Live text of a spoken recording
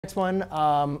Next one,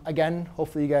 again,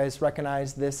 hopefully you guys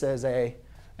recognize this as a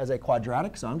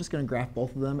quadratic. So I'm just going to graph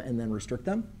both of them and then restrict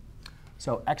them.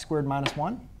 So x squared minus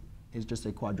 1 is just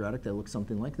a quadratic that looks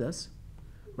something like this,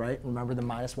 right? Remember, the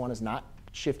minus 1 is not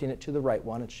shifting it to the right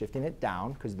one. It's shifting it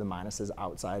down because the minus is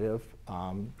outside of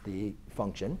the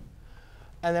function.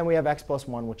 And then we have x plus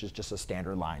 1, which is just a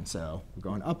standard line. So we're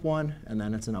going up 1, and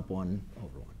then it's an up 1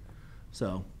 over 1.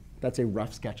 So that's a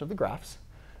rough sketch of the graphs.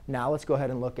 Now let's go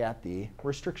ahead and look at the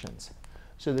restrictions.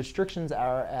 So the restrictions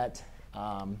are at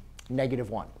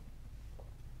 -1.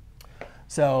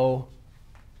 So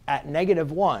at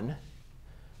 -1,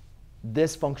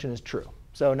 this function is true.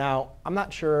 So now I'm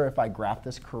not sure if I graphed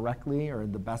this correctly or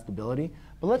the best ability,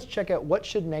 but let's check out what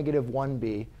should -1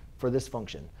 be for this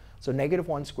function. So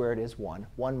 -1 squared is 1.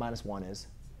 1 minus 1 is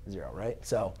 0, right?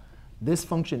 So this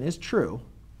function is true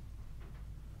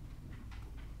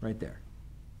right there.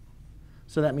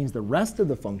 So that means the rest of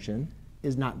the function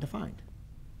is not defined.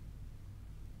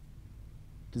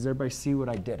 Does everybody see what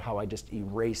I did, how I just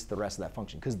erased the rest of that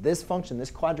function? Because this function, this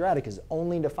quadratic, is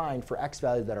only defined for x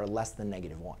values that are less than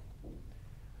 -1.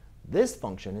 This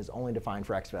function is only defined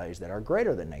for x values that are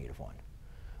greater than -1.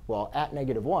 Well, at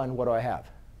 -1, what do I have?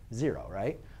 0,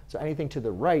 right? So anything to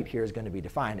the right here is going to be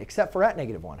defined, except for at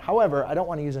 -1. However, I don't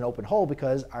want to use an open hole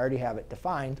because I already have it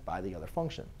defined by the other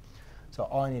function. So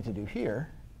all I need to do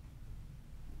here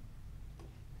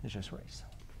is just erase.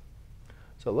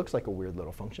 So it looks like a weird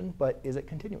little function, but is it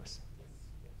continuous?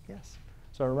 Yes.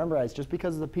 So remember, guys, just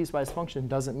because it's a piecewise function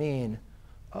doesn't mean,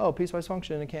 oh, piecewise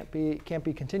function, it can't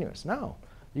be continuous. No,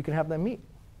 you can have them meet.